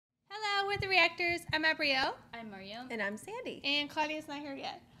with the reactors. I'm Abrielle. I'm Mario. And I'm Sandy. And Claudia's not here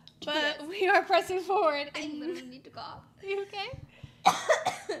yet. But we are pressing forward. I literally need to cough. You okay?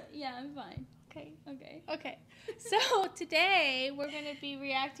 Yeah, I'm fine. Okay. Okay. Okay. So today we're going to be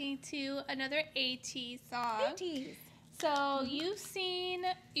reacting to another Ateez song. Ateez. So you've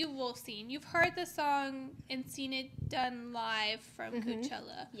heard the song and seen it done live from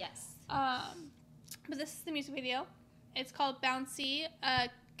Coachella. Yes. But this is the music video. It's called BOUNCY,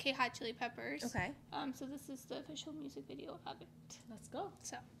 CHILLI Peppers. Okay. So this is the official music video of it. Let's go.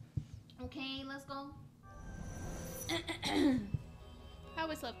 So Okay, let's go. I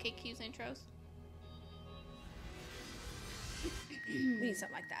always love KQ's intros. We need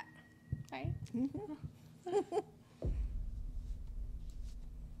something like that. Right?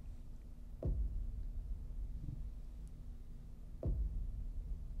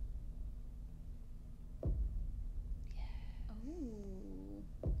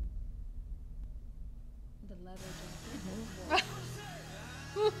 The leather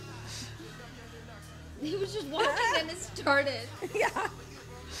jacket. He was just walking and it started. Yeah.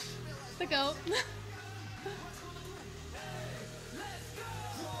 The goat.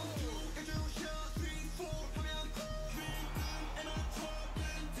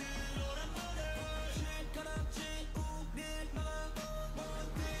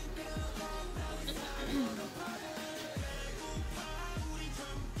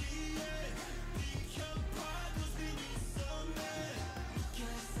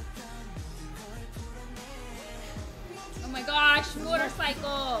 Oh my gosh, motorcycle!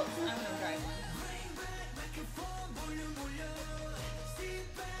 I'm gonna drive one.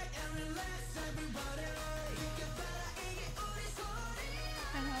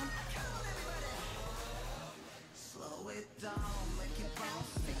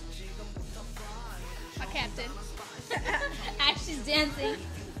 A captain. Ash is dancing.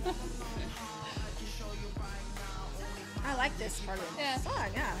 I like this part of the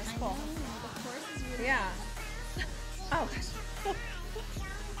song. Yeah, that's cool. The chorus is really Yeah. Oh, gosh.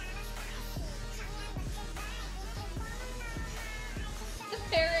 the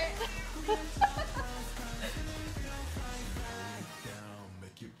parrot.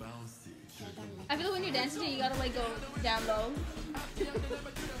 I feel like when you're dancing, you gotta like go down low.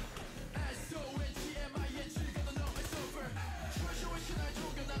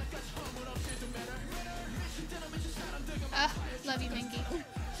 Love you, Minky.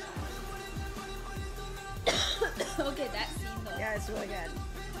 Okay, that scene though. Yeah, it's really good.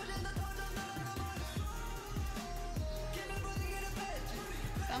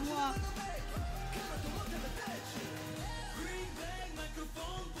 Some walk.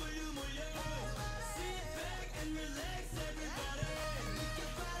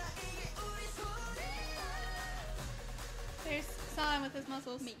 There's Sam with his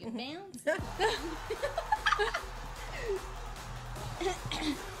muscles. Make you bounce.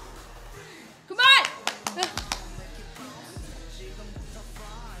 Come on!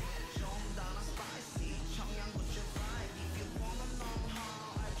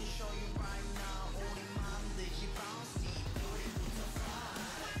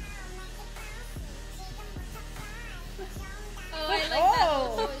 Oh, I like that.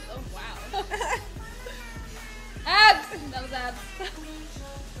 Oh. Oh wow. Abs! That was abs.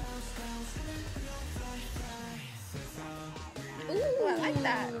 Ooh, I like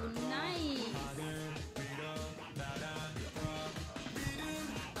that. Nice.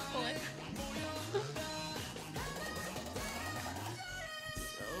 Pull it.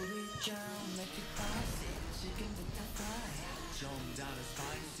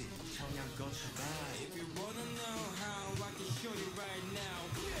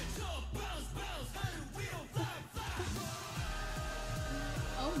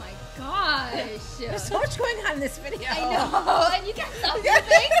 Oh my gosh. There's so much going on in this video. I know, and you can't stop moving.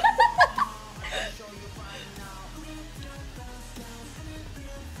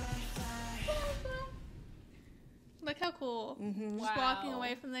 Look how cool. Mm-hmm. Just walking Wow.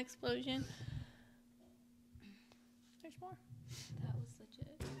 away from the explosion. There's more. That was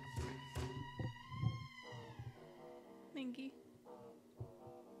legit. Minky.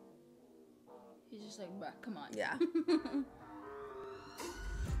 He's just like, bruh, come on. Yeah.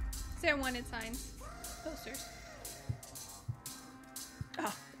 Is there wanted signs? Posters.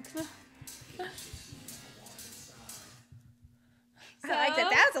 Oh. I like that.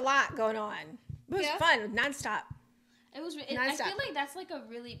 That was a lot going on. It was fun, nonstop. It was. I Nonstop. feel like that's like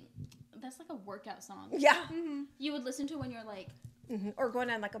a workout song. Yeah. Mm-hmm. You would listen to when you're like Or going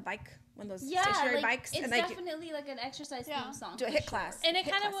on like a bike, one of those Yeah, stationary like, bikes. it's and definitely like an exercise theme song. do a hit class. And it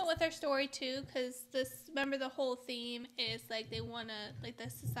kind of went with their story too, because remember the whole theme is like they want to, like the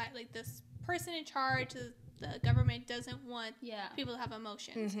society, like this person in charge, the government doesn't want people to have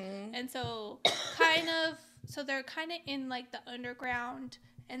emotions. And so they're kind of in like the underground,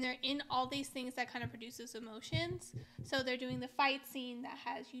 and they're in all these things that kind of produces emotions. So they're doing the fight scene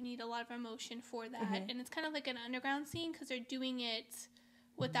you need a lot of emotion for that. And it's kind of like an underground scene because they're doing it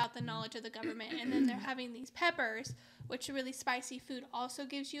without the knowledge of the government. And then they're having these peppers, which really spicy food also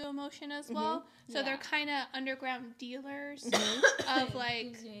gives you emotion as well. So they're kind of underground dealers of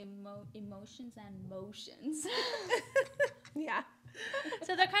like emotions and motions. Yeah.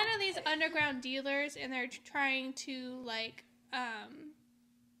 So they're kind of these underground dealers, and they're trying to like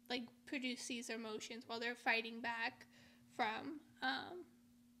produce these emotions while they're fighting back from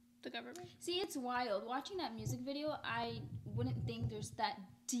the government. See, it's wild. Watching that music video, I wouldn't think there's that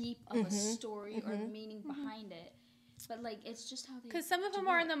deep of a story or meaning behind it. But, like, it's just how they Because some of them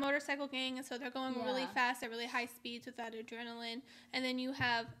are in the motorcycle gang, and so they're going really fast at really high speeds with that adrenaline. And then you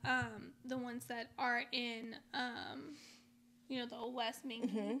have the ones that are in, the Old West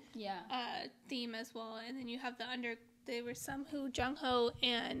Mingy theme as well. And then you have there were some who, Jung-ho,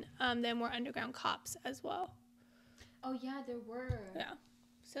 and then were underground cops as well. Oh, yeah, there were. Yeah.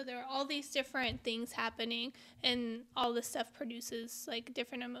 So there are all these different things happening, and all this stuff produces, like,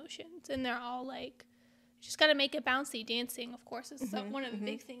 different emotions. And they're all, like, just got to make it bouncy. Dancing, of course, is one of the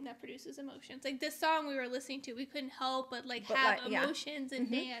big things that produces emotions. Like, this song we were listening to, we couldn't help but have emotions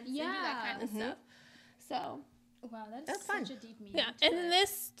and dance and do that kind of stuff. So. Wow, that's fun. such a deep meaning. Yeah, and then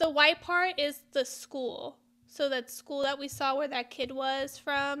the white part is the school. So that school that we saw where that kid was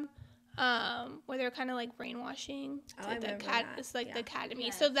from, where they're kind of like brainwashing. It's like the academy.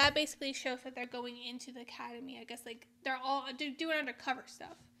 Yes. So that basically shows that they're going into the academy. I guess like they're doing undercover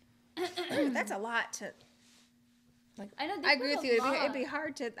stuff. That's a lot to. Like, I know. I agree with you. It'd be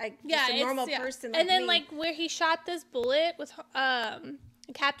hard to just a normal person. And then like where he shot this bullet with the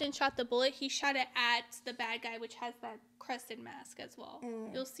captain shot the bullet. He shot it at the bad guy, which has that crested mask as well.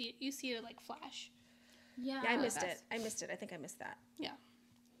 You see it like flash. Yeah, I missed it. I think I missed that. Yeah.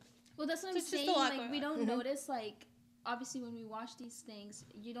 Well, that's what I'm saying. Like, we don't notice, like, obviously when we watch these things,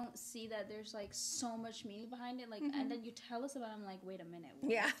 you don't see that there's, like, so much meaning behind it. Like, and then you tell us about it, I'm like, wait a minute.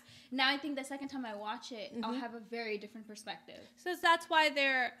 What? Yeah. Now I think the second time I watch it, I'll have a very different perspective. So that's why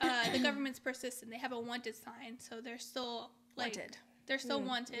they're, the government's persistent. They have a wanted sign, so they're still, like... Wanted. They're still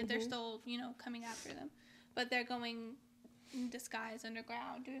wanted. They're still, coming after them. But they're going in disguise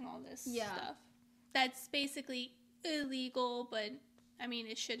underground, doing all this stuff. That's basically illegal, but I mean,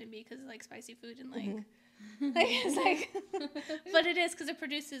 it shouldn't be because it's like spicy food and like it's like, but it is because it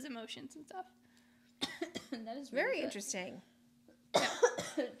produces emotions and stuff. That is very interesting.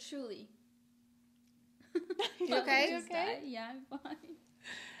 Truly. You okay? You okay? Yeah, I'm fine.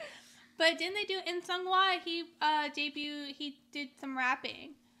 But didn't they do in Sungwa? He did some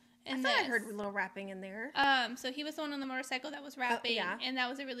rapping. I thought I heard a little rapping in there. So he was the one on the motorcycle that was rapping, and that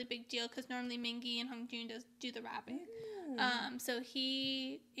was a really big deal because normally Mingy and Hongjoon do the rapping. So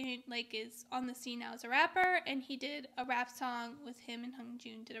he is on the scene now as a rapper, and he did a rap song with him and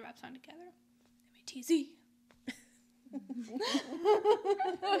Hongjoon did a rap song together. Ateez.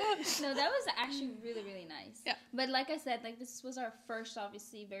 No, that was actually really, really nice. Yeah. But like I said, like this was our first,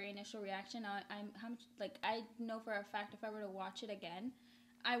 obviously, very initial reaction. I know for a fact if I were to watch it again,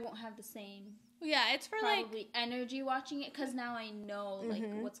 I won't have the same. Yeah, it's for probably energy watching it because now I know like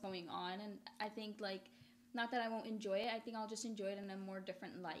what's going on, and I think like not that I won't enjoy it. I think I'll just enjoy it in a more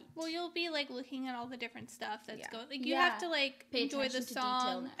different light. Well, you'll be like looking at all the different stuff that's going. Like you have to like enjoy the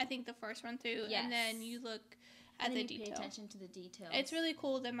song. I think the first run through, and then you look at the detail. Pay attention to the details. It's really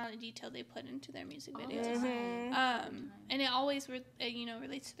cool the amount of detail they put into their music videos. And it always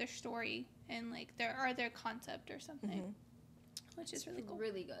relates to their story and like their concept or something. Which is really cool.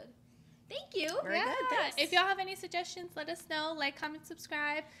 Really good. Thank you. Very good. Thanks. If y'all have any suggestions, let us know. Like, comment,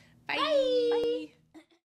 subscribe. Bye. Bye.